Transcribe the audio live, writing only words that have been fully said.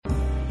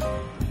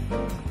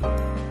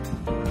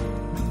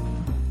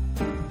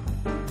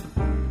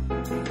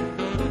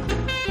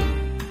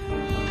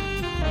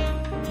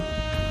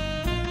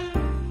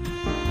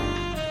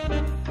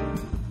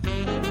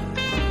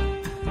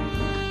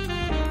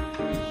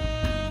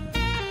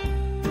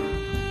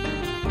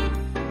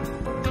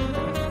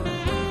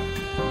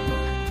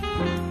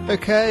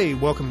Okay,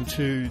 welcome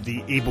to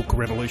the eBook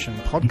Revolution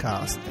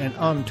podcast, and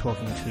I'm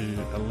talking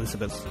to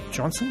Elizabeth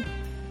Johnson.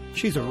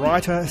 She's a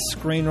writer,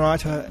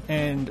 screenwriter,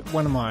 and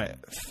one of my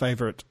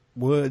favourite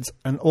words,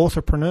 an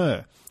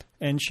authorpreneur.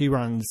 And she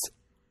runs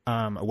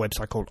a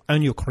website called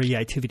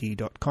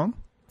ownyourcreativity.com.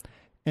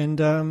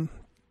 And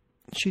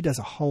she does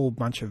a whole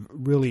bunch of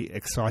really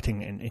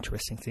exciting and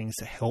interesting things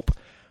to help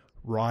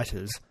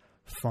writers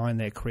find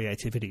their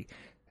creativity.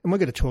 And we're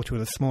going to talk to her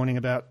this morning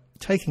about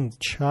taking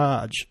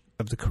charge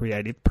of the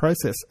creative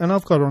process. And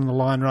I've got her on the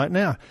line right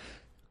now.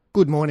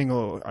 Good morning,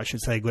 or I should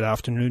say good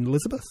afternoon,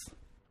 Elizabeth.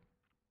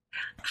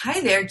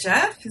 Hi there,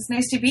 Jeff. It's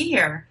nice to be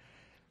here.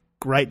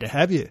 Great to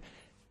have you.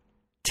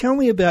 Tell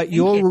me about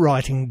your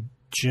writing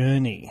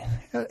journey.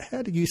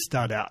 How did you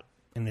start out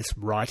in this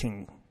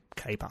writing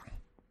caper?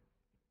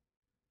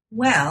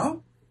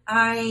 Well,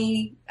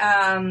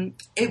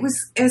 it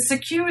was a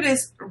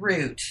circuitous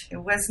route. It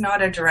was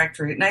not a direct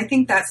route. And I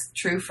think that's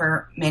true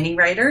for many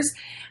writers.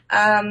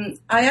 I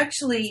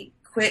actually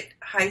quit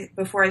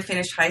before I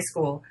finished high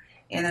school.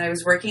 And then I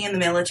was working in the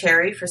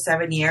military for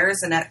 7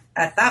 years. And at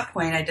that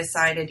point, I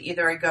decided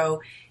either I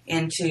go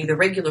into the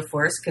regular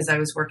force because I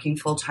was working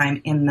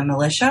full-time in the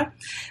militia.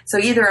 So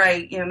either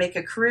I make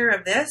a career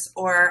of this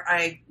or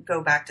I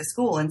go back to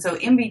school. And so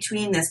in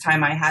between this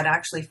time, I had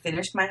actually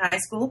finished my high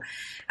school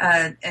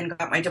and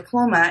got my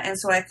diploma. And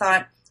so I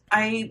thought,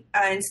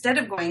 instead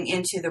of going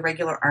into the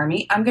regular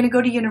army, I'm going to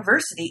go to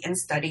university and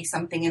study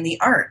something in the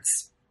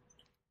arts.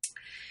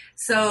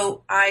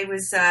 So I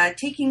was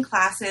taking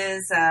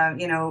classes,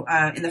 in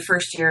the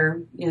first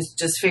year,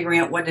 just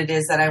figuring out what it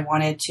is that I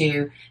wanted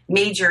to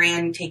major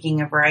in, taking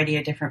a variety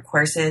of different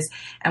courses.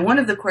 And one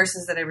of the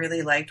courses that I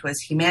really liked was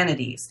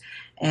humanities.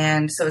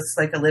 And so it's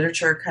like a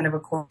literature kind of a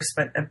course,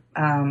 but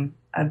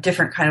a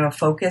different kind of a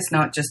focus,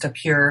 not just a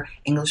pure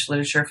English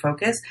literature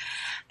focus.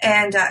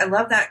 And I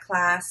loved that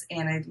class,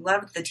 and I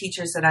loved the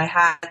teachers that I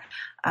had.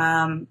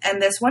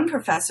 And this one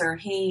professor,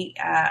 he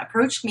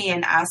approached me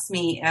and asked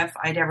me if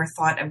I'd ever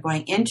thought of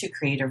going into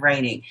creative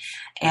writing.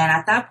 And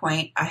at that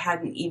point, I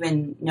hadn't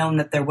even known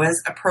that there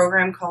was a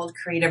program called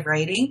creative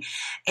writing.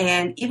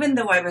 And even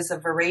though I was a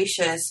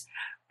voracious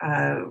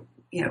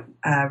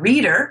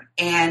reader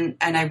and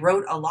I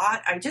wrote a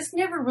lot, I just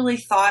never really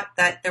thought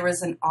that there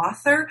was an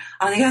author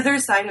on the other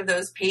side of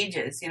those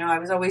pages. I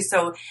was always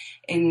so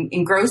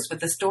engrossed with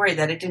the story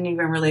that it didn't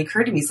even really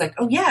occur to me. It's like,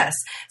 oh yes,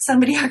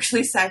 somebody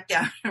actually sat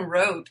down and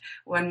wrote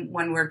one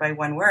word by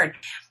one word.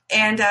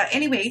 And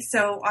anyway,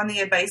 so on the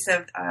advice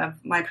of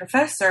my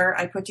professor,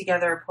 I put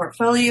together a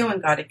portfolio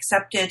and got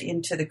accepted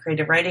into the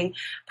creative writing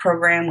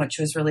program, which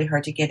was really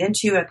hard to get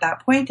into at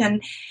that point.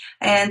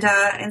 And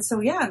so,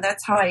 yeah,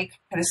 that's how I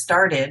kind of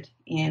started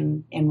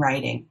in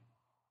writing.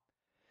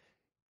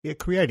 Yeah,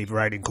 creative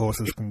writing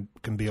courses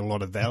can be a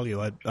lot of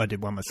value. I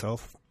did one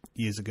myself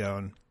years ago,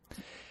 and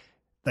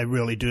they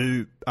really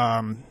do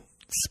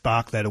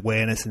spark that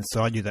awareness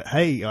inside you that,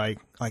 hey,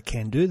 I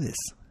can do this.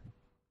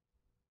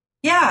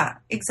 Yeah,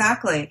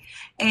 exactly.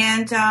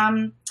 And,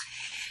 some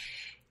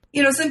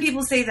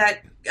people say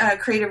that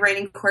creative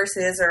writing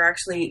courses are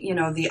actually,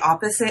 the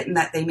opposite, and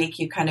that they make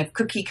you kind of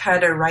cookie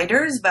cutter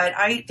writers. But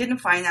I didn't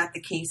find that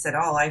the case at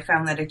all. I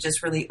found that it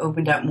just really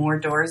opened up more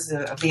doors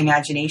of the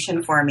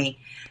imagination for me.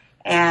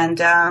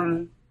 And,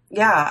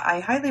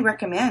 I highly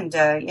recommend,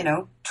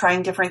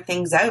 trying different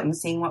things out and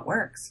seeing what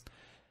works.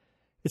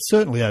 It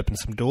certainly opens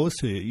some doors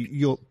to you.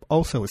 You're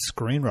also a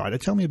screenwriter.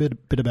 Tell me a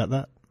bit about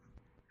that.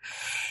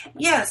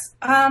 Yes.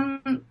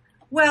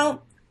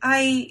 Well,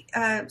 I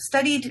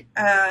studied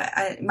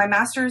my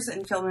master's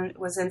in film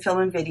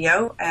and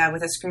video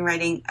with a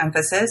screenwriting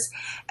emphasis.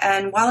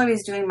 And while I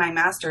was doing my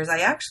master's, I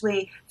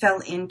actually fell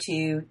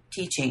into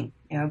teaching,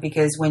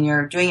 because when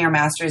you're doing your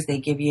master's, they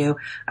give you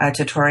a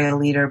tutorial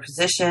leader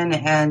position.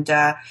 And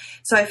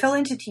so I fell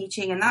into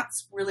teaching, and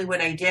that's really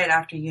what I did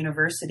after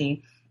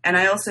university. And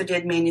I also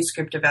did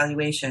manuscript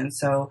evaluation.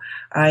 So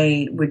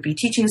I would be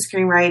teaching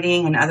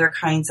screenwriting and other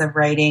kinds of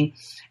writing.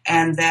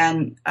 And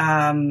then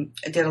I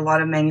did a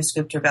lot of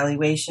manuscript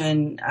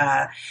evaluation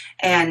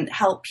and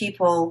help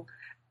people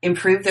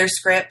improve their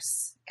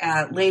scripts.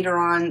 Later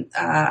on,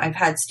 I've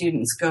had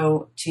students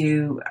go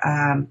to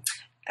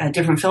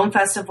different film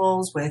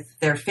festivals with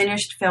their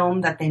finished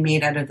film that they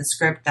made out of the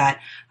script that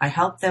I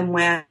helped them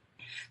with.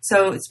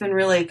 So it's been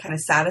really kind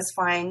of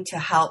satisfying to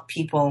help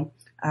people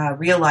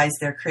realize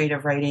their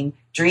creative writing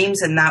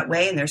dreams in that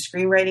way, and their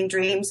screenwriting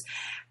dreams.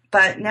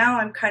 But now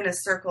I'm kind of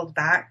circled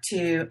back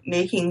to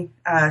making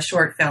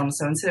short films.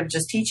 So instead of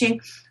just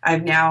teaching,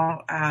 I've now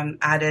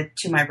added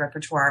to my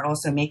repertoire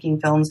also making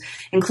films,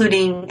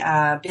 including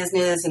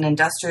business and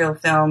industrial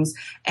films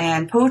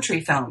and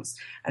poetry films.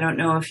 I don't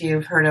know if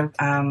you've heard of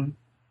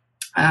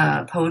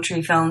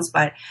poetry films,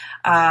 but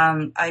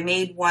I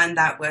made one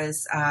that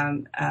was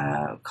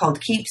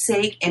called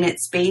Keepsake, and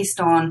it's based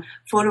on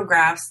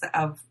photographs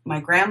of my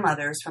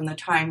grandmother's from the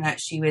time that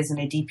she was in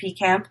a DP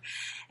camp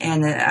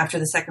and after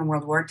the Second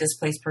World War,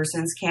 displaced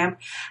persons camp.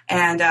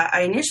 And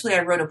I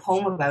wrote a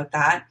poem about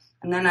that.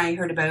 And then I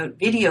heard about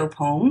video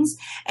poems.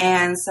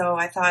 And so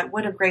I thought,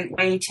 what a great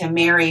way to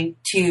marry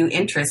two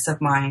interests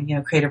of mine,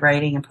 creative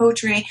writing and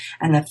poetry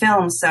and the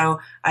film. So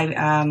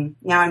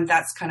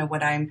that's kind of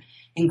what I'm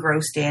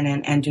engrossed in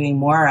and doing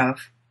more of.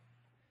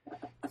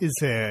 Is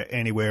there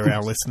anywhere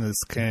our listeners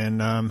can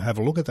have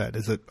a look at that?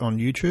 Is it on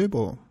YouTube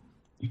or?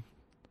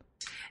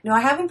 No,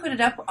 I haven't put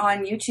it up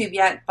on YouTube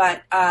yet,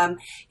 but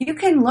you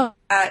can look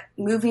at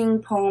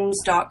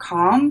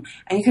movingpoems.com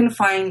and you can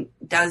find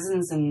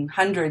dozens and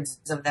hundreds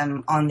of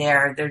them on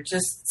there. They're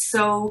just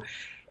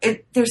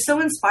they're so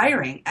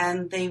inspiring,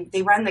 and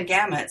they run the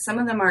gamut. Some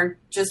of them are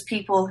just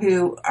people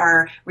who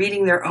are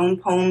reading their own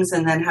poems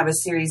and then have a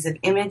series of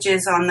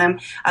images on them.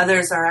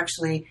 Others are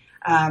actually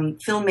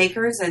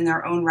filmmakers in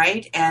their own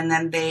right, and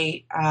then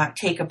they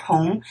take a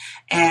poem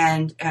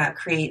and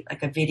create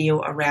like a video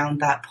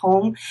around that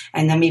poem,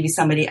 and then maybe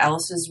somebody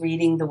else is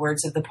reading the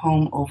words of the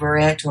poem over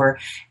it, or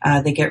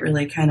they get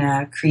really kind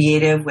of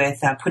creative with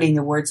putting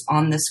the words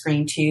on the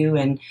screen too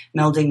and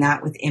melding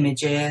that with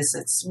images.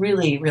 It's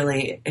really,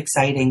 really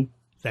exciting.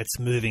 That's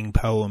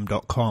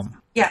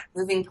movingpoem.com. Yeah,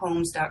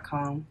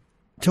 movingpoems.com.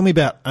 Tell me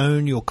about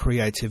Own Your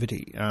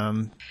Creativity.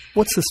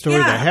 What's the story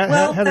there?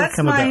 How did it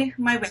come about? That's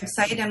my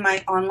website and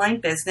my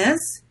online business.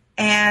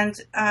 And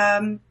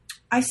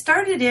I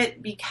started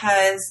it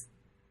because,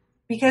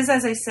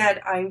 as I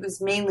said, I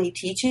was mainly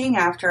teaching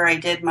after I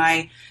did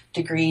my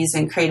degrees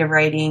in creative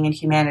writing and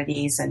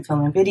humanities and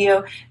film and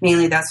video.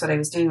 Mainly that's what I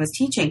was doing, was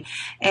teaching.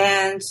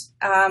 And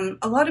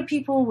a lot of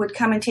people would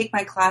come and take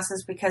my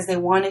classes because they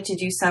wanted to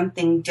do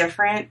something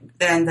different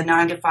than the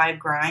 9-to-5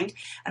 grind.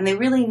 And they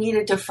really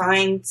needed to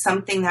find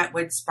something that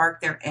would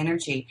spark their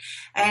energy.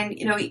 And,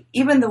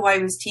 even though I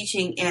was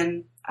teaching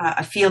in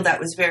a field that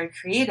was very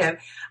creative,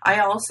 I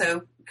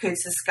also could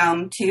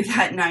succumb to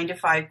that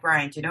 9-to-5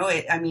 grind.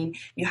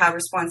 You have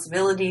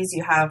responsibilities,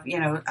 you have,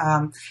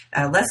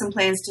 lesson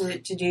plans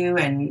to do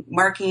and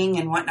marking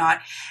and whatnot.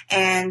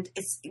 And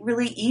it's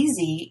really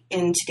easy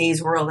in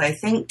today's world, I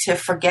think, to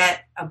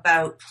forget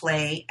about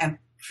play and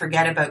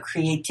forget about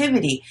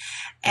creativity.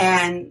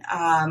 And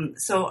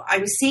so I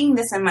was seeing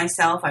this in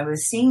myself. I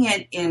was seeing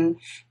it in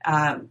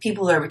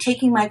people that were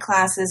taking my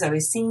classes. I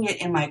was seeing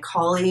it in my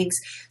colleagues.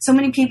 So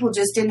many people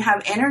just didn't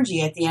have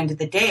energy at the end of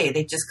the day.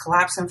 They just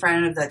collapse in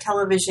front of the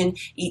television,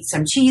 eat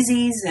some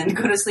cheesies, and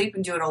go to sleep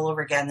and do it all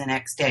over again the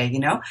next day,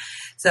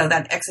 So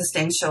that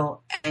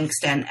existential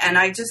angst. And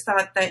I just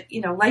thought that,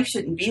 life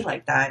shouldn't be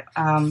like that.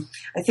 I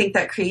think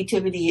that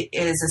creativity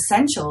is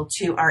essential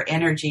to our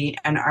energy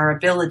and our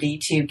ability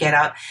to get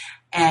up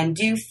and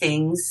do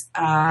things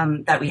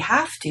that we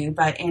have to,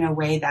 but in a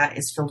way that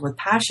is filled with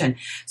passion.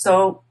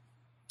 So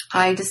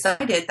I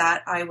decided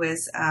that I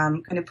was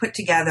going to put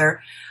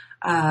together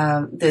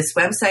this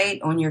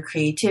website, Own Your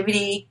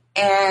Creativity,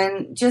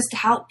 and just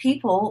help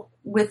people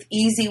with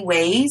easy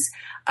ways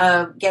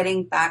of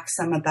getting back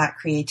some of that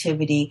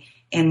creativity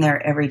in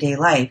their everyday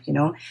life,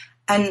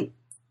 And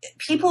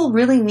people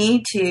really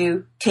need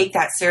to take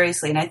that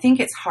seriously. And I think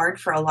it's hard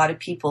for a lot of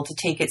people to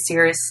take it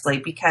seriously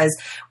because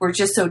we're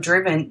just so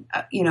driven,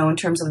 in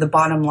terms of the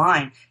bottom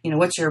line.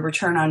 What's your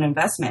return on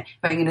investment?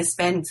 If I'm going to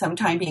spend some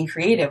time being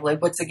creative,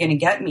 what's it going to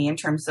get me in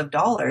terms of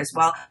dollars?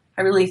 Well,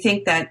 I really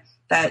think that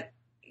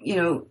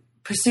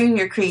pursuing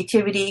your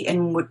creativity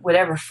in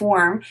whatever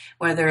form,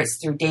 whether it's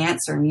through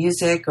dance or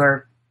music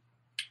or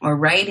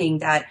writing,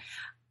 that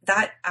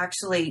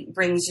actually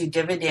brings you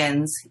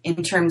dividends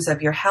in terms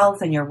of your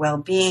health and your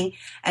well-being.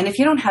 And if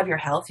you don't have your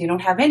health, you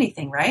don't have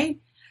anything, right?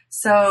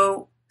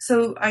 So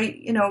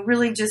I,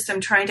 really just am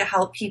trying to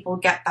help people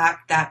get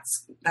back that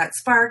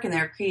spark and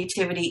their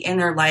creativity in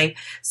their life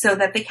so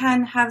that they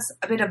can have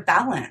a bit of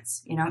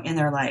balance, in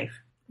their life.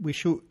 We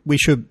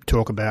should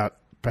talk about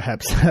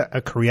perhaps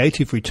a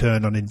creative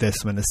return on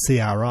investment, a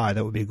CRI.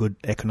 That would be a good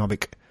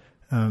economic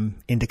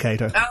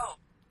indicator. Oh,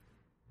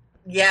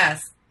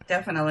 yes.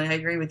 Definitely. I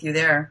agree with you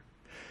there.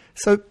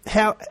 So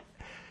how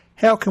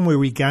can we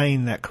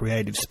regain that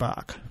creative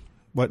spark?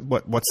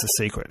 What's the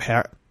secret?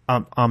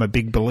 I'm a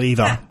big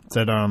believer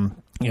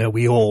that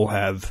we all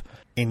have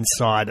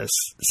inside us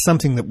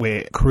something that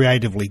we're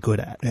creatively good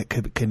at. It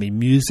can be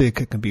music,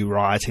 it can be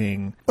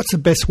writing. What's the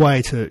best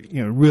way to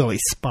really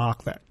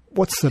spark that?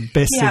 What's the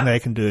best thing they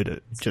can do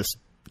to just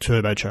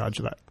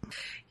turbocharge that?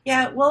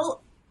 Yeah,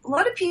 well, a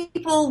lot of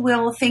people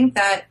will think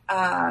that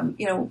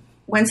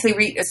once they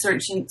reach a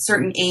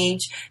certain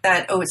age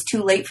that, it's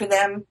too late for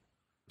them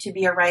to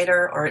be a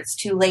writer, or it's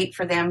too late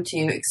for them to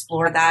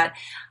explore that,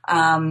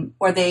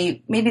 or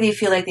maybe they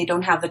feel like they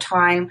don't have the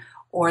time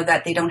or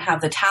that they don't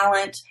have the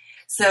talent.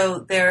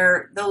 So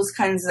those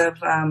kinds of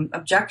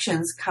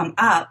objections come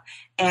up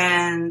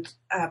and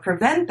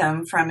prevent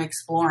them from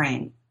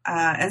exploring.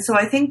 And so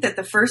I think that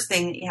the first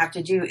thing that you have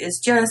to do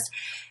is just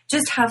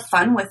have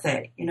fun with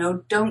it.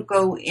 Don't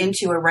go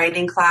into a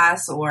writing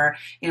class or,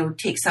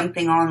 take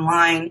something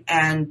online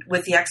and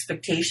with the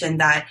expectation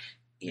that,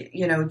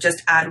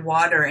 just add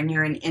water and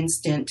you're an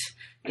instant,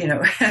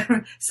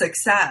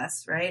 success,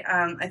 right?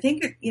 I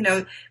think,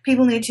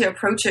 people need to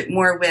approach it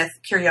more with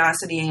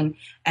curiosity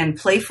and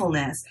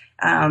playfulness,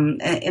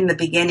 in the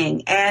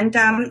beginning and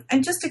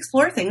just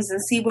explore things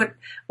and see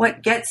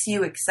what gets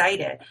you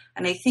excited.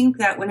 And I think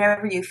that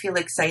whenever you feel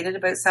excited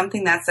about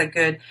something, that's a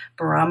good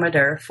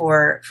barometer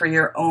for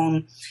your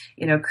own,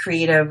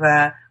 creative,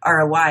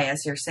 ROI,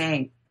 as you're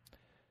saying.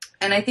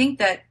 And I think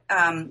that,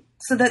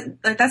 so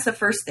that's the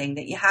first thing,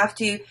 that you have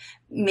to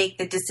make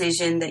the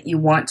decision that you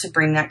want to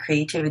bring that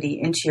creativity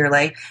into your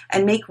life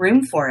and make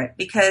room for it.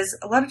 Because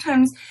a lot of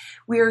times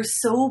we are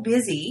so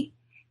busy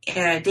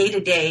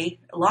day-to-day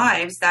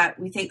lives that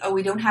we think,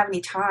 we don't have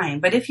any time.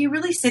 But if you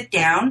really sit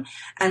down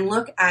and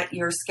look at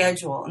your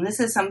schedule, and this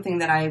is something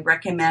that I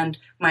recommend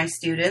my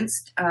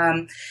students,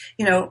 look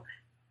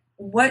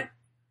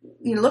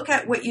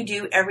at what you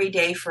do every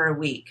day for a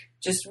week.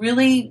 Just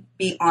really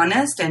be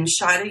honest and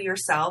shadow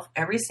yourself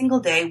every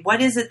single day.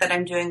 What is it that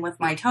I'm doing with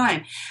my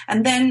time?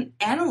 And then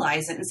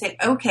analyze it and say,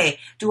 okay,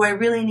 do I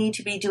really need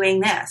to be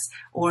doing this?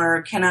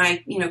 Or can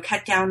I,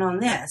 cut down on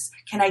this?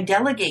 Can I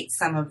delegate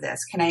some of this?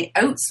 Can I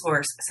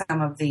outsource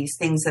some of these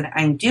things that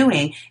I'm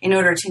doing in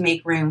order to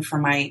make room for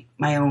my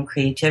own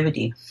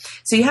creativity?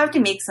 So you have to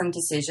make some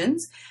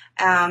decisions.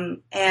 I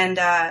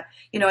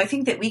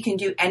think that we can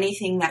do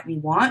anything that we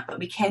want, but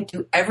we can't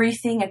do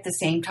everything at the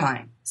same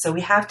time. So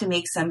we have to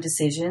make some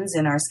decisions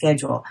in our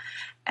schedule.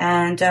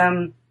 And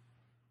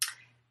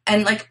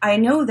I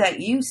know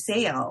that you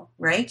sail,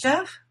 right,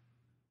 Jeff?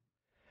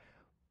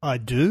 I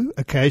do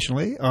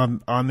occasionally.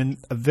 I'm in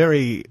a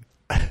very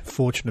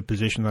fortunate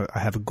position that I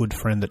have a good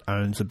friend that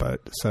owns a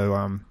boat.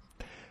 So,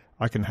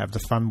 I can have the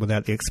fun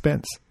without the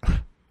expense.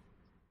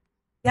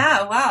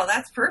 Yeah. Wow.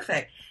 That's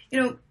perfect.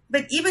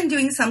 But even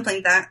doing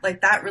something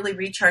like that really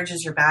recharges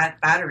your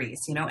batteries,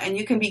 and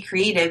you can be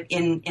creative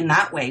in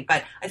that way.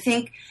 But I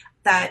think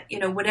that,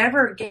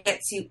 whatever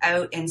gets you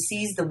out and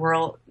sees the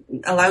world,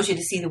 allows you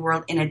to see the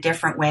world in a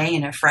different way,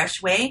 in a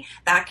fresh way,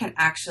 that can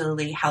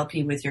actually help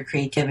you with your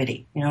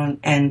creativity,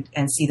 and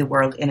see the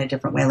world in a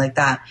different way like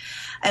that.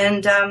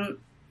 And,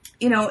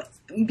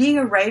 being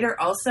a writer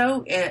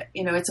also,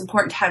 it's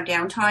important to have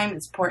downtime.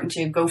 It's important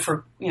to go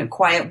for,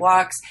 quiet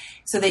walks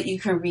so that you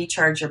can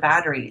recharge your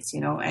batteries.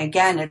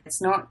 Again,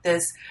 it's not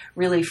this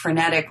really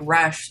frenetic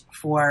rush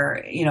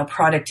for,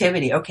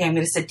 productivity. Okay, I'm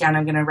going to sit down.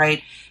 I'm going to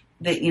write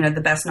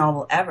the best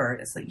novel ever.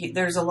 It's like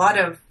there's a lot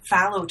of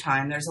fallow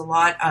time. There's a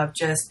lot of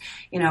just,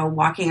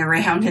 walking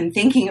around and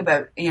thinking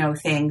about,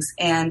 things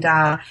and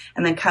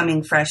then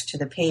coming fresh to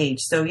the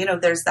page. So,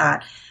 there's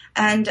that.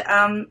 And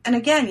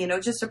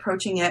again, just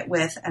approaching it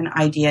with an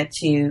idea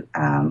to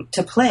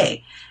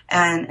play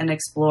and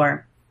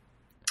explore.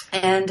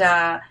 And,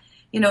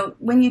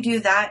 when you do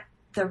that,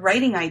 the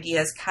writing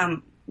ideas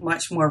come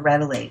much more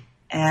readily.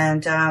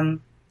 And,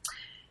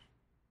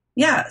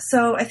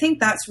 so I think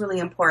that's really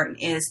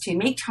important, is to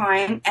make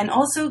time and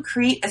also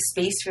create a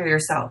space for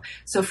yourself.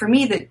 So for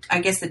me, I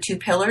guess the two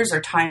pillars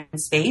are time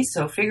and space.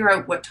 So figure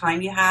out what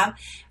time you have.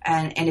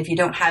 And if you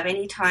don't have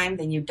any time,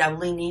 then you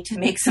doubly need to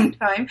make some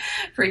time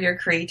for your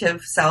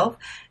creative self.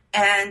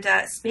 And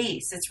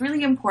space. It's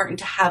really important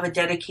to have a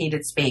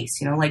dedicated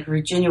space. Like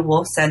Virginia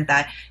Woolf said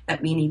that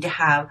we need to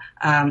have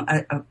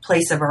a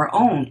place of our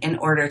own in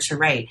order to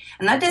write.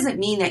 And that doesn't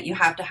mean that you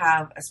have to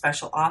have a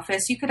special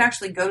office. You could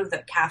actually go to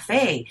the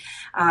cafe,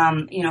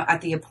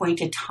 at the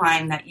appointed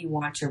time that you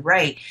want to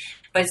write.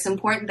 But it's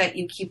important that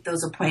you keep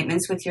those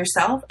appointments with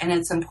yourself. And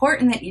it's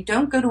important that you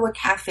don't go to a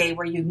cafe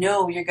where you're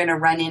going to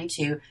run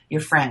into your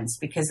friends,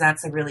 because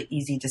that's a really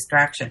easy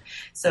distraction.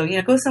 So,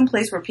 go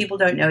someplace where people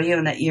don't know you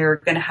and that you're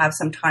going to have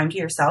some time to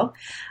yourself.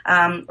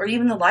 Or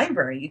even the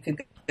library you could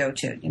go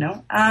to,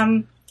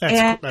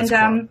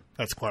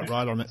 That's quite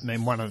right on it. I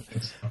mean, one of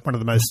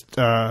the most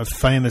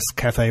famous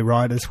cafe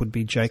writers would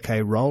be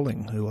J.K.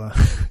 Rowling, who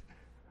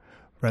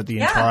wrote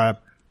the entire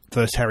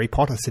first Harry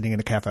Potter sitting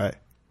in a cafe.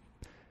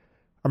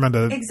 I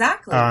remember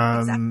exactly.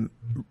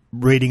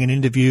 Reading an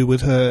interview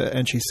with her,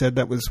 and she said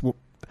that was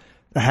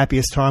the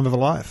happiest time of her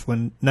life,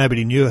 when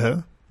nobody knew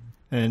her,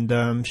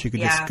 and she could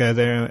just go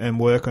there and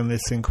work on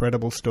this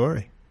incredible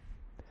story.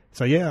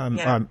 So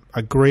I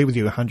agree with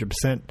you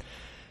 100%.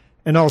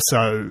 And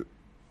also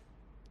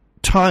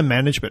time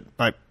management,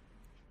 like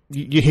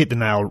you hit the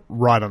nail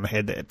right on the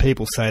head there.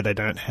 People say they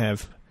don't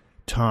have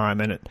time,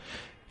 and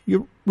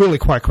you're really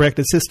quite correct.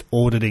 It's just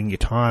auditing your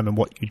time and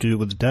what you do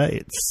with the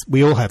day.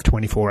 We all have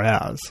 24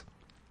 hours.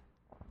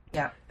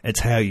 Yeah. It's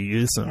how you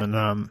use them. Yeah.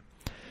 And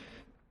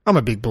I'm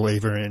a big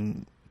believer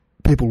in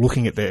people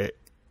looking at their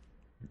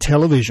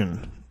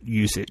television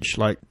usage,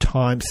 like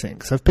time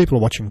sync. So if people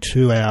are watching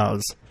 2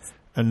 hours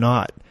a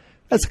night,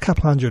 that's a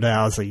couple 100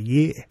 hours a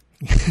year.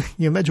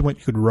 You imagine what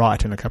you could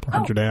write in a couple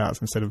 100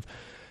 hours instead of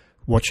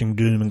watching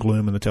doom and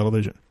gloom on the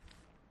television.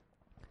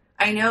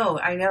 I know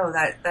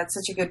that that's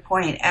such a good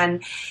point.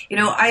 And, you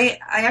know, I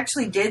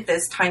actually did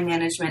this time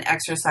management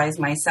exercise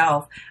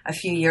myself a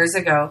few years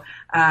ago,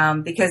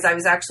 because I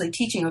was actually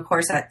teaching a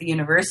course at the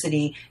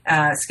university,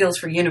 Skills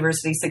for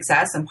University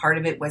Success, and part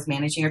of it was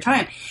managing your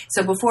time.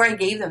 So before I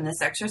gave them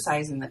this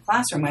exercise in the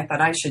classroom, I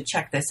thought I should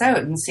check this out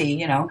and see,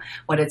 you know,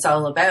 what it's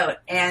all about.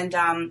 And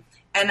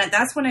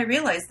that's when I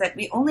realized that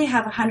we only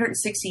have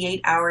 168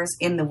 hours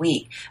in the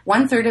week.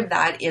 1/3 of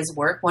that is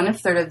work,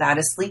 1/3 of that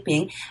is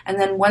sleeping, and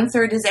then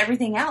 1/3 is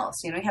everything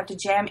else. You know, you have to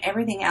jam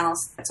everything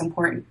else that's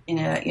important in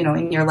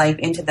in your life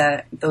into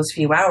those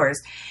few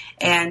hours.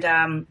 And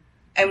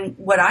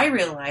what I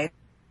realized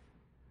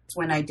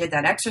when I did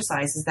that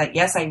exercise is that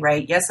yes, I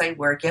write, yes, I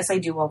work, yes, I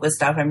do all this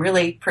stuff. I'm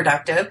really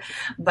productive,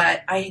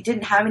 but I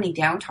didn't have any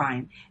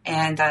downtime,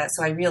 and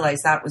so I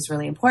realized that was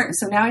really important.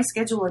 So now I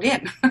schedule it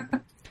in.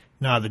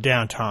 No, the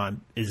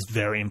downtime is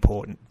very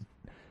important.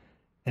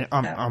 And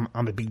I'm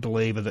a big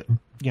believer that,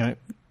 you know,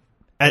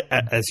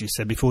 as you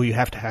said before, you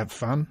have to have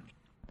fun.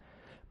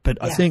 But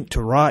I think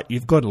to write,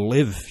 you've got to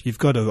live. You've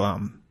got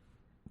to,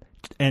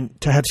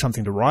 and to have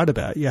something to write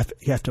about, you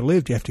have to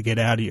live. You have to get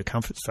out of your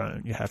comfort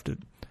zone. You have to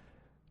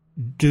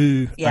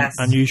do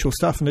unusual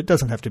stuff, and it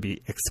doesn't have to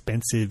be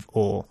expensive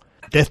or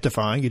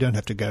death-defying. You don't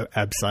have to go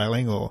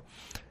abseiling or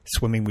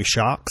swimming with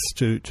sharks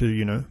to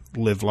you know,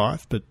 live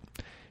life, but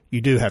you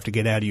do have to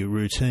get out of your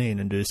routine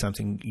and do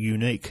something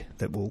unique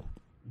that will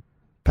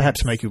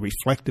perhaps make you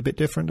reflect a bit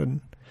different and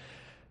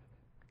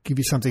give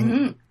you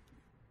something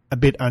a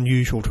bit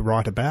unusual to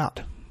write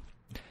about.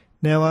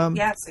 Now,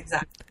 yes,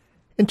 exactly.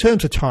 In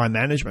terms of time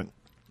management,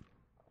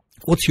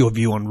 what's your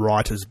view on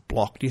writer's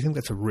block? Do you think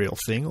that's a real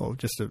thing or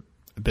just a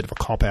bit of a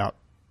cop-out?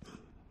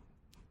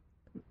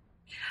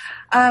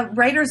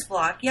 Writer's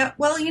block. Yeah.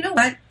 Well, you know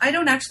what? I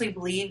don't actually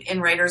believe in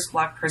writer's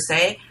block per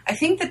se. I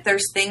think that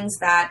there's things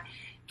that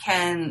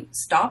can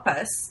stop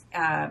us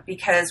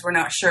because we're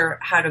not sure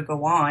how to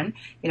go on,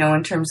 you know,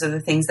 in terms of the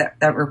things that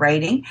we're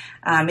writing.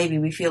 Maybe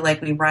we feel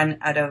like we run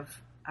out of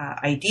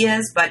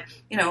ideas, but,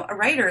 you know, a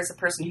writer is a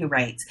person who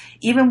writes,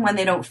 even when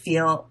they don't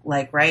feel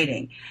like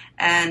writing.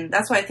 And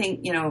that's why I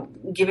think, you know,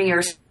 giving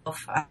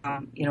yourself,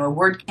 you know, a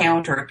word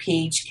count or a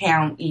page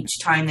count each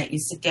time that you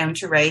sit down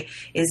to write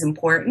is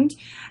important.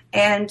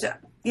 And,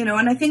 you know,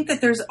 and I think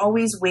that there's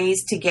always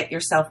ways to get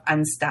yourself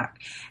unstuck.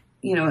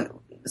 You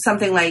know,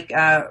 something like,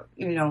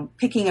 you know,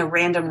 picking a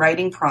random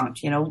writing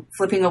prompt, you know,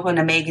 flipping open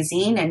a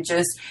magazine and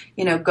just,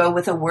 you know, go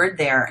with a word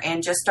there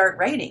and just start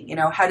writing. You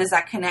know, how does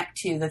that connect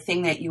to the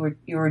thing that you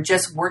were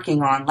just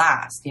working on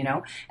last, you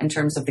know, in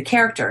terms of the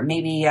character?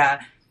 Maybe,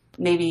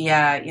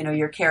 you know,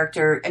 your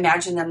character,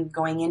 imagine them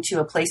going into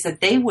a place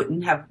that they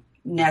wouldn't have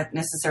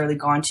necessarily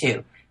gone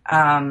to,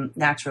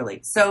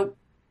 naturally. So,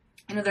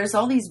 you know, there's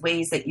all these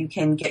ways that you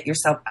can get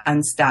yourself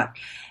unstuck.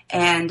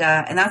 And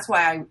that's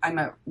why I'm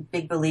a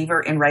big believer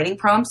in writing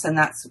prompts. And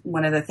that's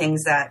one of the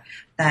things that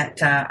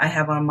I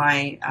have on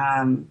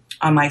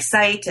my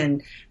site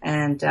and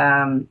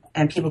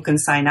people can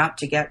sign up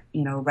to get,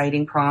 you know,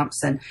 writing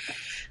prompts. And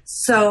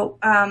so,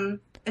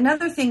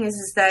 another thing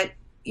is that,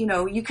 you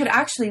know, you could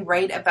actually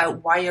write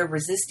about why you're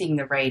resisting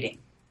the writing.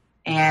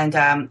 And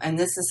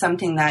this is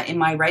something that in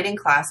my writing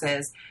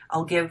classes,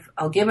 I'll give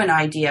an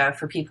idea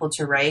for people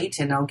to write,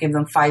 and I'll give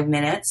them 5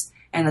 minutes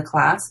in the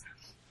class.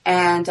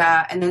 And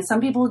then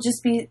some people will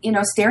just be, you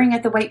know, staring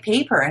at the white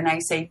paper, and I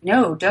say,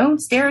 no,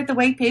 don't stare at the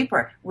white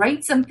paper.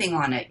 Write something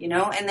on it, you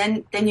know,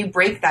 and then you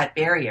break that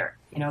barrier,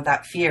 you know,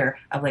 that fear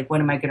of like,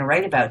 what am I going to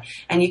write about?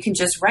 And you can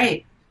just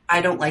write,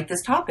 I don't like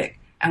this topic.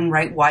 And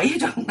write why you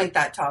don't like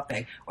that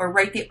topic, or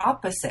write the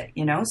opposite,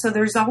 you know? So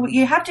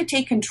you have to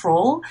take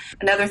control.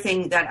 Another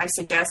thing that I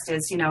suggest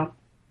is, you know,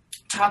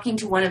 talking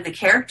to one of the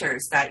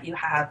characters that you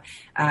have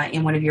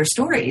in one of your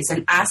stories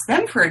and ask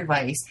them for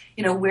advice.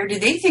 You know, where do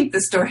they think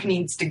the story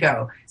needs to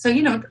go? So,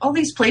 you know, all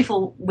these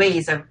playful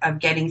ways of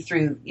getting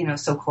through, you know,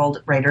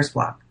 so-called writer's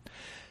block.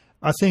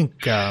 I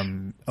think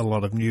a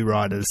lot of new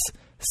writers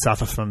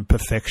suffer from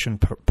perfection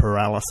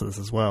paralysis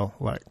as well.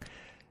 Like,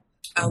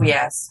 oh,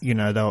 yes. You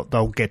know,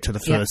 they'll get to the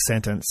first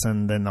sentence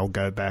and then they'll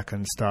go back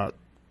and start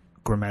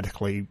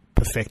grammatically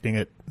perfecting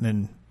it. And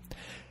then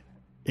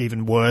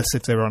even worse,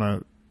 if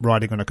they're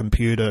writing on a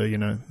computer, you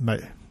know,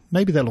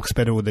 maybe that looks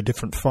better with a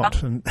different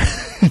font. And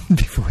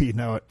before you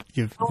know it,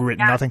 you've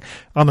written nothing.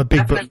 I'm a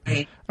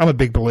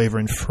big believer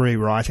in free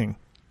writing.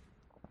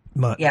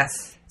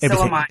 Yes,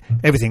 so am I.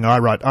 Everything I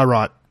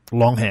write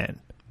longhand,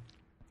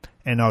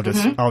 and I'll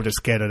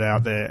just get it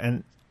out there,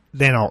 and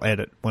then I'll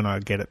edit when I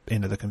get it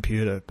into the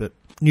computer. But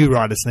new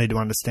writers need to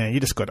understand you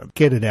just got to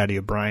get it out of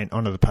your brain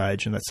onto the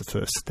page, and that's the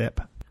first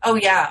step. Oh,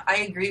 yeah, I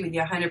agree with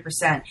you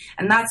 100%.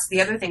 And that's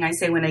the other thing I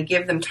say when I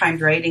give them timed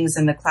writings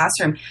in the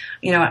classroom,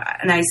 you know,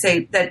 and I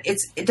say that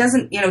it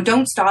doesn't, you know,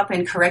 don't stop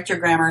and correct your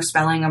grammar or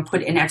spelling and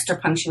put in extra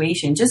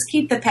punctuation. Just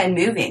keep the pen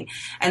moving,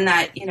 and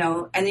that, you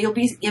know, and you'll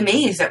be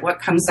amazed at what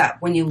comes up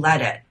when you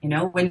let it, you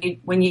know, when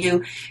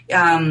you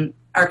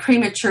are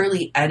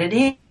prematurely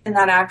editing, and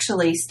that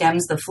actually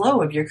stems the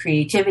flow of your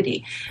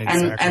creativity.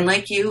 Exactly. And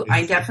like you,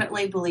 I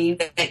definitely believe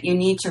that you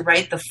need to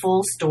write the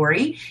full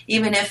story,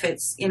 even if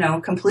it's,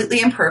 completely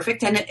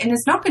imperfect, and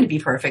it's not going to be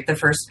perfect the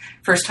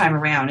first time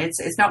around.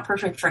 It's not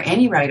perfect for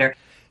any writer.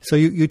 So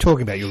you're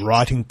talking about your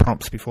writing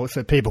prompts before,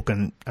 so people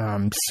can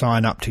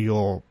sign up to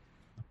your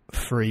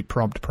free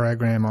prompt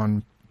program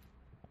on.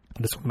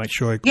 I just want to make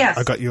sure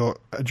I got your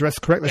address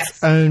correct. That's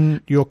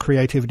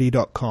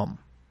ownyourcreativity.com.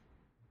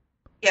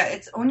 Yeah,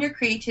 it's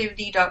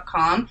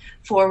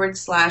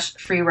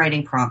ownyourcreativity.com/free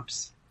writing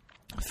prompts.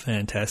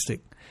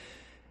 Fantastic.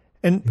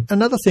 And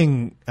another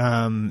thing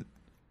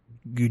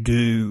you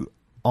do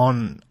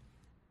on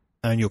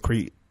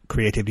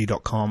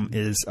ownyourcreativity.com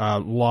is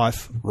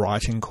life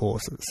writing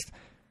courses.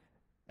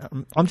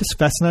 I'm just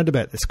fascinated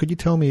about this. Could you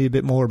tell me a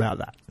bit more about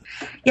that?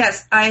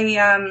 Yes,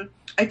 I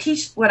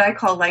teach what I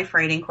call life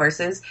writing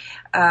courses.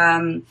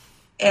 And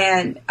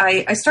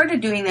I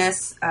started doing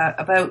this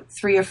about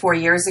 3 or 4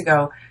 years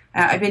ago.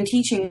 I've been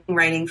teaching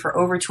writing for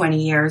over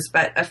 20 years,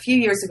 but a few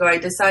years ago I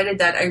decided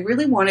that I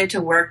really wanted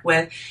to work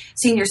with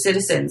senior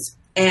citizens.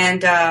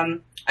 And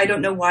I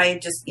don't know why I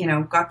just,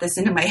 got this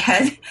into my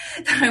head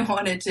that I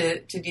wanted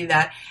to do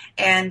that.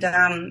 And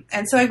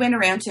so I went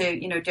around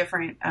to,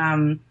 different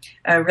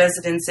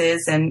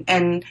residences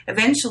and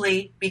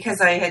eventually,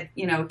 because I had,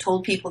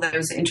 told people that I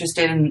was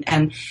interested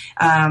and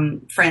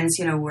friends,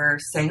 were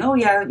saying, oh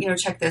yeah,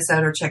 check this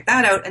out or check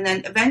that out. And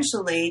then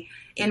eventually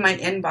in my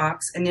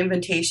inbox, an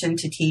invitation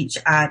to teach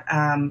at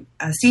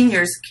a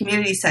seniors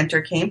community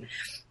center came.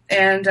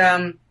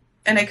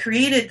 And I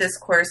created this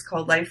course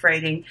called Life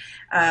Writing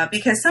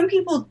because some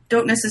people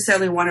don't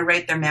necessarily want to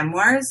write their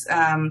memoirs.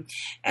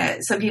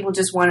 Some people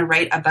just want to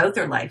write about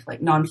their life,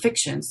 like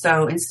nonfiction.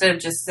 So instead of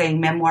just saying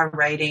memoir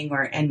writing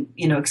and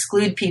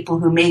exclude people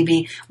who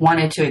maybe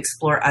wanted to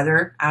explore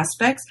other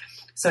aspects.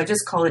 So I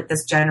just call it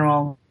this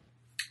general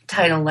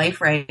title,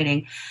 Life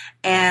Writing.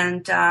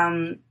 And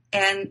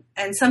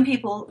some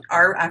people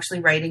are actually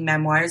writing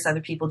memoirs.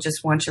 Other people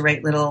just want to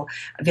write little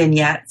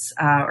vignettes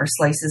or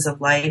slices of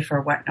life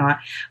or whatnot.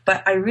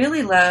 But I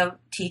really love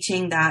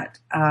teaching that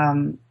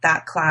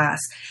class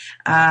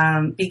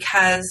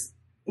because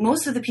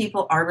most of the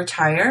people are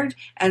retired,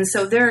 and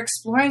so they're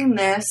exploring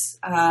this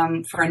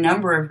for a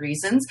number of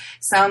reasons.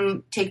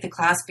 Some take the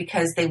class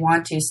because they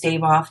want to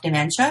stave off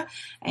dementia,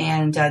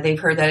 and they've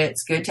heard that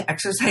it's good to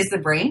exercise the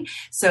brain.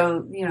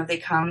 So, they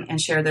come and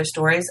share their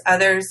stories.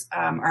 Others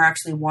are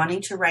actually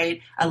wanting to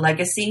write a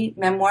legacy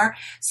memoir,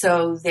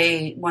 so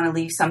they want to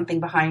leave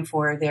something behind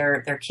for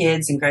their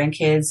kids and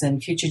grandkids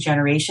and future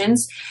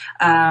generations.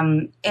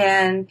 And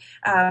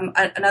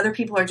other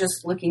people are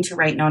just looking to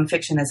write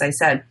nonfiction, as I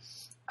said.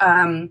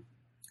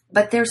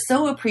 But they're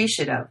so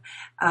appreciative.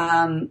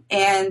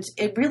 And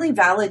it really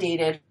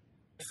validated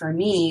for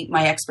me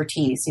my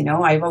expertise.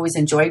 I've always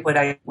enjoyed what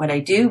I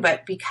do,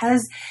 but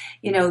because,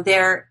 you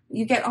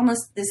get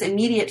almost this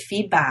immediate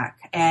feedback,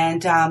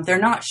 and they're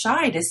not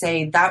shy to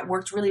say that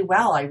worked really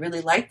well. I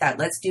really like that.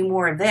 Let's do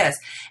more of this.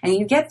 And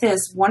you get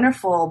this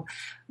wonderful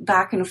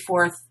back and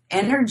forth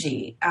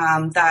energy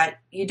that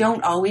you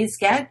don't always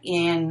get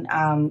in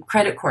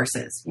credit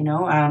courses.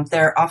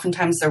 They're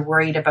oftentimes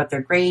worried about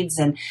their grades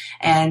and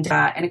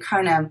it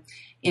kind of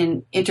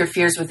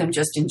interferes with them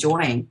just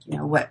enjoying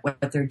what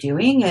they're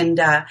doing. And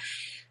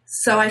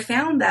so I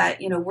found that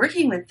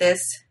working with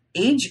this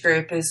age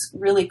group is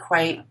really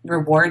quite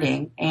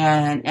rewarding,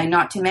 and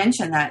not to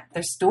mention that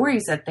the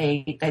stories that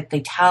they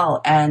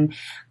tell and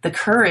the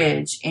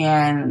courage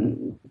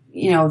and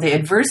the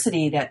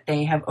adversity that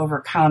they have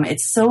overcome,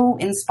 it's so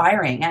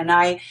inspiring. And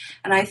I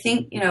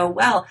think,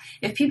 well,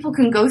 if people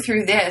can go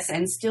through this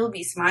and still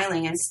be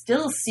smiling and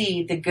still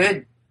see the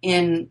good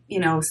in,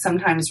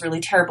 sometimes really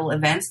terrible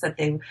events that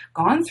they've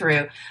gone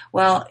through,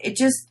 well, it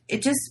just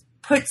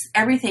puts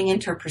everything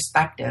into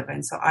perspective.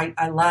 And so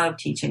I love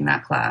teaching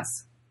that class.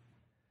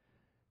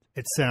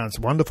 It sounds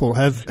wonderful.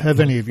 Have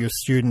any of your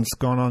students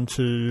gone on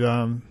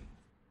to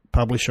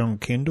publish on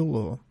Kindle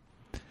or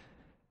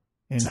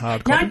in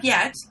hard copy? Not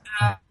yet.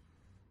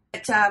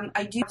 But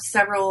I do have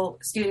several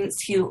students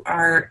who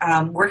are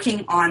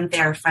working on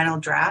their final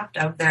draft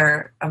of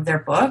their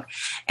book,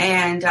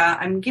 and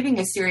I'm giving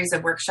a series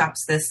of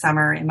workshops this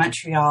summer in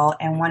Montreal,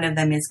 and one of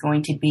them is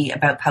going to be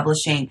about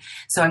publishing.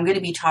 So I'm going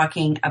to be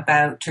talking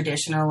about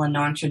traditional and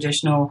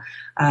non-traditional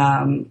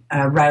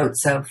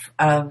routes of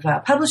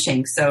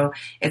publishing. So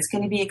it's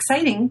going to be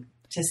exciting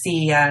to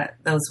see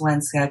those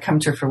ones come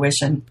to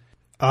fruition.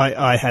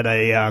 I had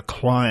a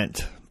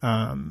client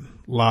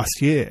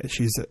last year.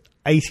 She's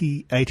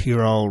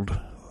 80-year-old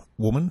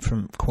woman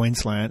from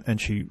Queensland,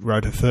 and she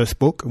wrote her first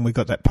book, and we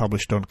got that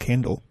published on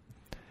Kindle.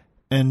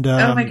 And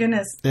oh my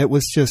goodness, it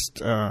was just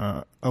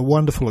a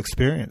wonderful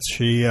experience.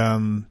 She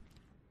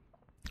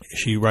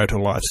wrote her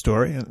life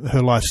story, and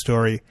her life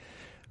story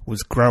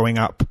was growing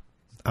up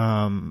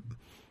in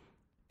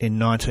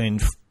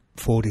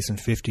 1940s and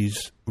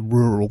 50s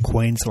rural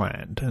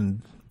Queensland.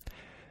 And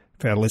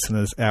for our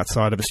listeners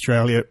outside of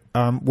Australia,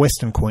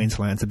 Western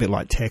Queensland's a bit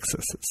like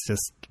Texas.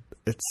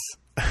 It's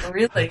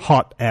really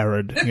hot,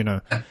 arid,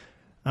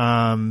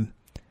 And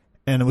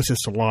it was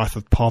just a life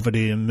of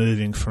poverty and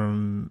moving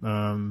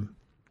from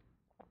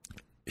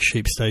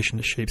sheep station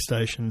to sheep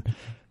station.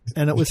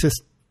 And it was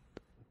just,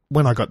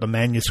 when I got the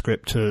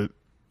manuscript to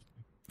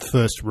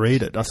first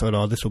read it, I thought,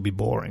 oh, this will be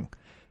boring.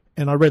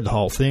 And I read the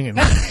whole thing in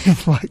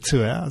like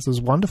 2 hours. It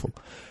was wonderful.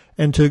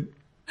 And to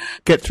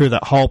get through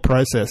that whole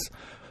process,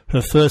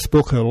 her first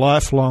book, her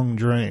lifelong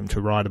dream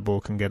to write a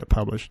book and get it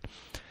published.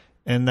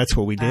 And that's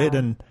what we did.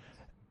 And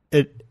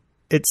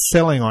it's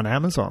selling on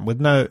Amazon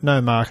with no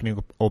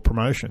marketing or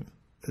promotion.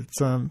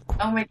 It's oh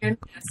my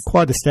goodness,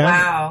 quite astounding.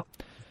 Wow.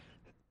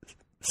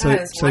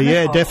 So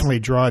yeah, definitely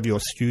drive your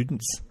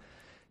students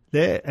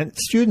there, and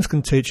students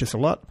can teach us a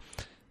lot.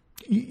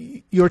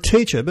 You're a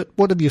teacher, but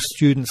what have your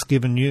students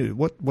given you?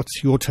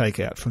 What's your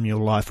takeout from your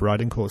life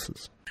writing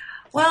courses?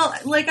 Well,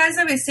 like as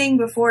I was saying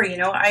before,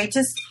 I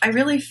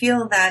really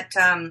feel that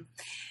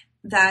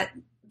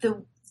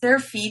their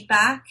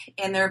feedback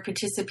and their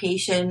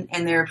participation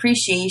and their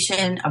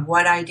appreciation of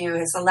what I do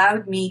has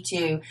allowed me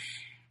to,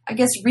 I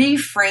guess,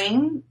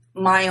 reframe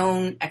my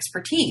own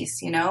expertise,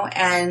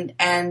 and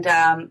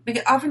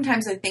because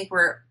oftentimes I think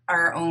we're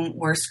our own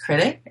worst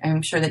critic.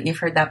 I'm sure that you've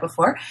heard that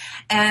before.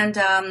 And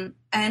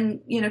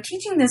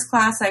teaching this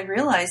class, I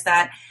realized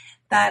that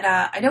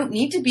I don't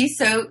need to be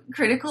so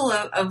critical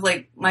of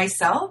like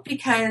myself,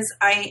 because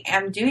I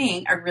am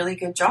doing a really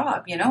good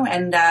job,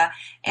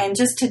 and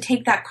just to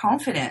take that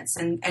confidence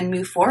and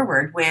move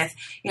forward with,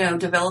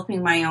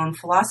 developing my own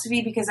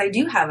philosophy, because I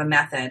do have a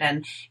method,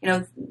 and,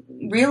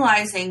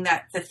 realizing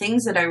that the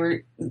things that I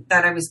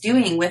was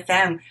doing with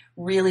them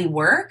really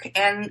work.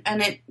 And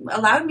it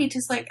allowed me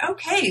to like,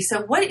 okay,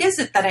 so what is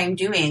it that I'm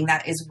doing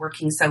that is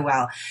working so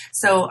well?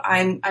 So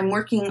I'm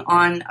working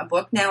on a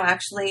book now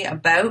actually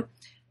about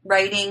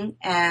writing,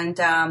 and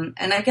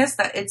I guess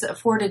that it's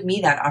afforded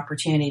me that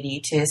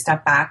opportunity to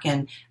step back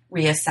and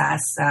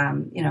reassess,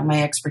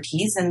 my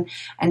expertise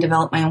and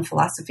develop my own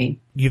philosophy.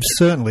 You've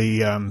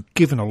certainly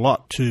given a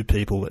lot to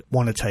people that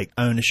want to take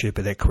ownership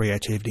of their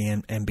creativity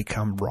and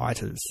become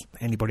writers.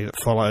 Anybody that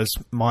follows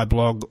my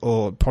blog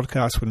or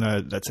podcast will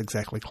know that's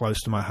exactly close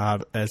to my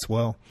heart as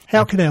well.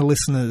 How can our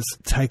listeners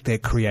take their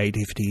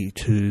creativity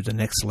to the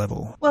next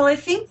level? Well, I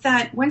think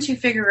that once you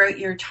figure out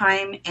your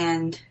time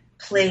and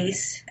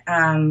place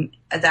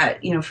that,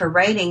 for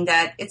writing,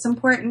 that it's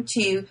important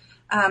to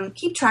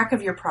keep track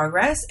of your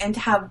progress and to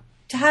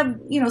have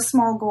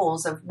small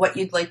goals of what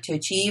you'd like to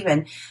achieve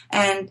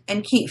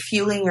and keep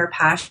fueling your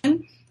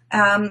passion.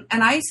 And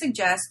I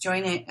suggest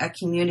joining a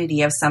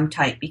community of some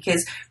type,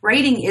 because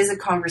writing is a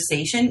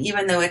conversation.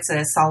 Even though it's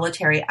a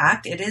solitary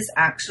act, it is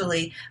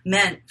actually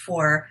meant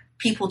for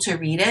people to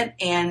read it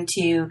and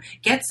to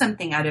get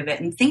something out of it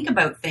and think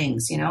about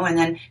things, and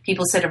then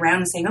people sit around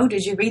and say, oh,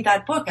 did you read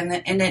that book? And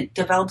it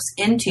develops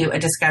into a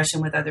discussion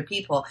with other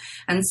people.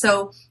 And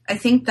so I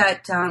think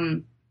that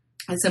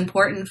it's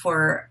important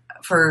for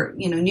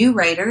new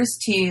writers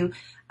to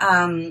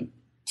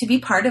be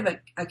part of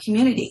a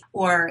community,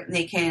 or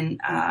they can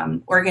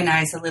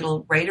organize a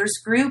little writers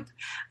group.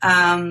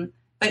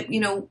 But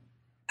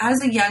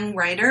as a young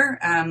writer,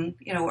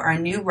 or a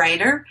new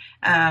writer,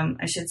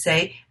 I should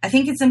say, I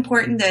think it's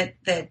important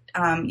that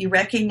you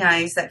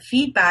recognize that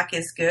feedback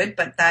is good,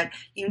 but that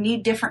you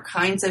need different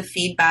kinds of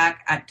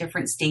feedback at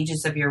different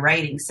stages of your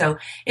writing. So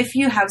if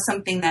you have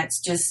something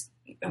that's just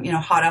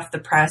hot off the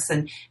press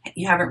and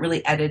you haven't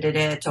really edited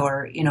it,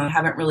 or,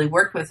 haven't really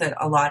worked with it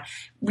a lot,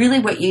 really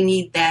what you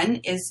need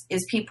then is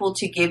people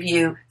to give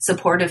you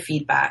supportive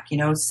feedback,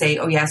 say,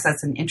 oh yes,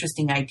 that's an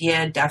interesting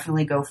idea.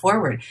 Definitely go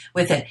forward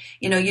with it.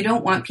 You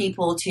don't want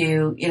people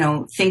to,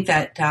 think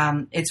that,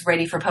 it's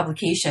ready for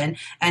publication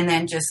and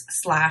then just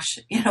slash,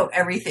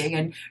 everything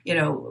and,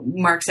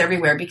 marks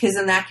everywhere, because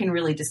then that can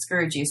really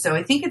discourage you. So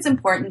I think it's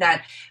important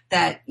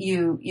that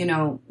you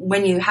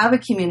when you have a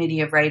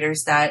community of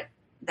writers that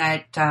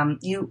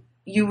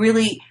you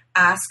really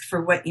ask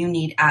for what you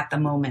need at the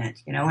moment,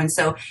 and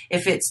so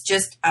if it's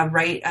just a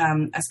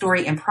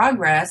story in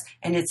progress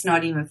and it's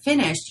not even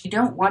finished, you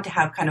don't want to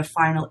have kind of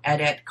final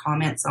edit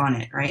comments on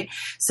it, right?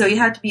 So you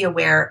have to be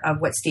aware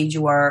of what stage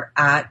you are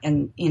at,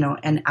 and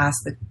and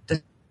ask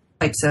the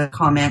types of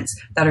comments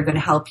that are going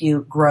to help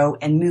you grow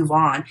and move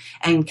on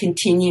and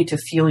continue to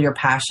fuel your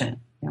passion.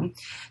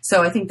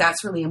 So I think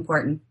that's really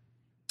important.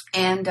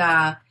 And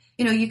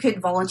you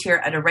could volunteer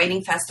at a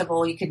writing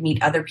festival. You could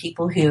meet other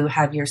people who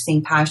have your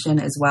same passion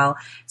as well.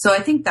 So I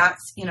think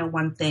that's,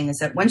 one thing is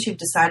that once you've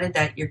decided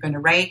that you're going to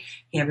write,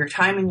 you have your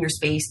time and your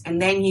space,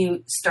 and then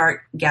you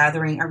start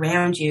gathering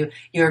around you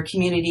your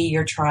community,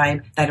 your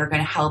tribe that are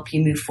going to help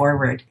you move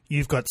forward.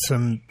 You've got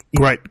some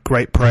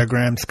great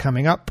programs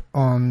coming up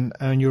on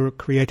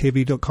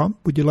yourcreativity.com.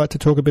 Would you like to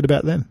talk a bit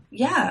about them?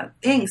 Yeah,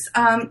 thanks.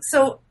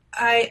 So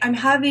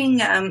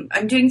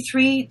I'm doing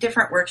 3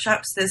 different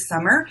workshops this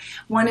summer.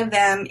 One of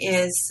them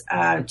is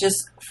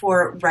just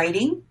for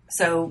writing.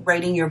 So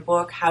writing your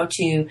book, how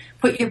to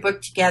put your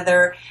book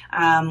together,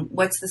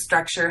 what's the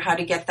structure, how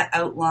to get the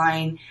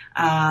outline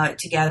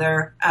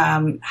together,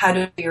 how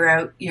to figure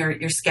out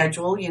your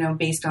schedule,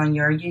 based on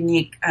your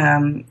unique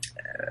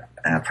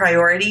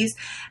priorities.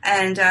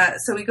 And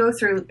so we go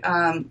through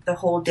the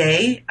whole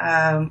day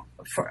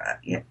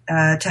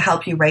to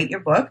help you write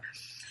your book.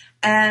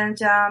 And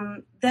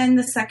then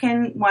the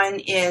second one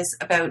is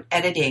about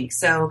editing.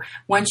 So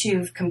once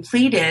you've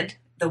completed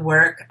the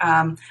work,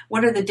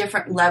 what are the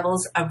different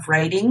levels of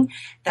writing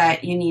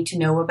that you need to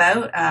know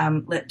about,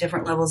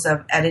 different levels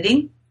of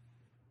editing,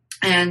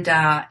 and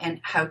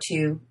how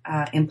to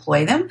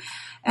employ them.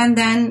 And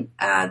then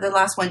the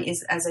last one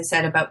is, as I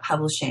said, about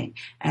publishing.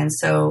 And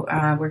so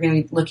we're going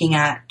to be looking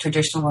at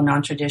traditional and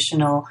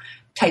non-traditional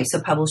types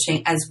of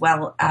publishing, as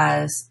well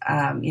as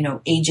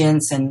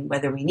agents and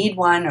whether we need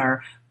one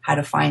or how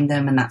to find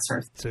them and that sort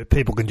of thing. So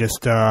people can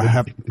just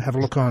have a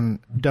look on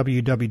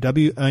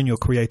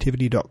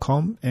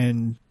www.earnyourcreativity.com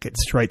and get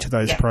straight to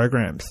those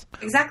programs.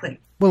 Exactly.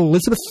 Well,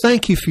 Elizabeth,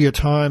 thank you for your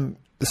time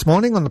this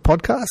morning on the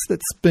podcast.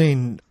 It's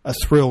been a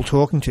thrill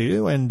talking to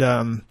you, and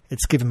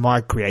it's given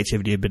my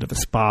creativity a bit of a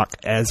spark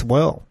as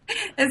well.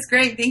 That's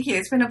great. Thank you.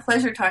 It's been a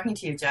pleasure talking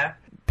to you, Jeff.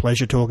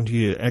 Pleasure talking to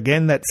you.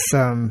 Again, that's,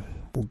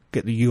 we'll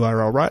get the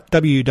URL right,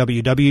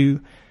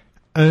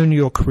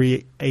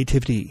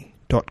 www.ownyourcreativity.com.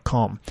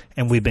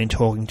 And we've been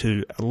talking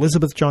to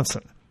Elizabeth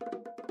Johnson.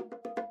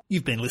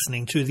 You've been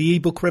listening to the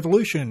eBook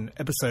Revolution,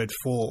 episode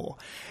 4,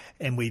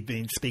 and we've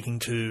been speaking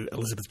to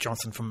Elizabeth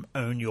Johnson from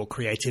Own Your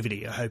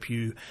Creativity. I hope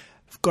you've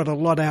got a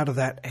lot out of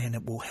that, and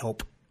it will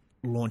help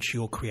launch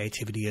your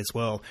creativity as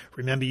well.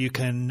 Remember, you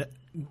can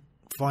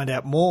find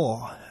out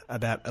more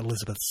about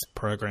Elizabeth's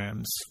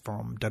programs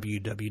from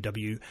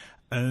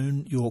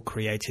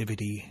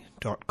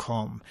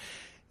www.ownyourcreativity.com.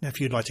 Now, if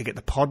you'd like to get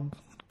the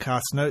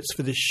podcast notes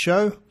for this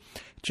show,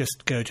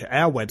 just go to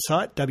our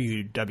website,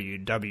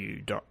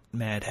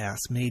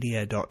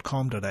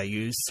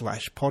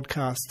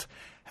 www.madhousemedia.com.au/podcast.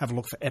 Have a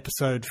look for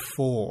episode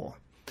 4.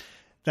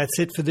 That's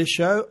it for this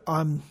show.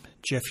 I'm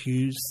Jeff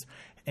Hughes,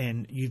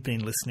 and you've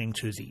been listening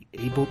to the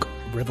eBook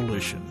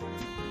Revolution.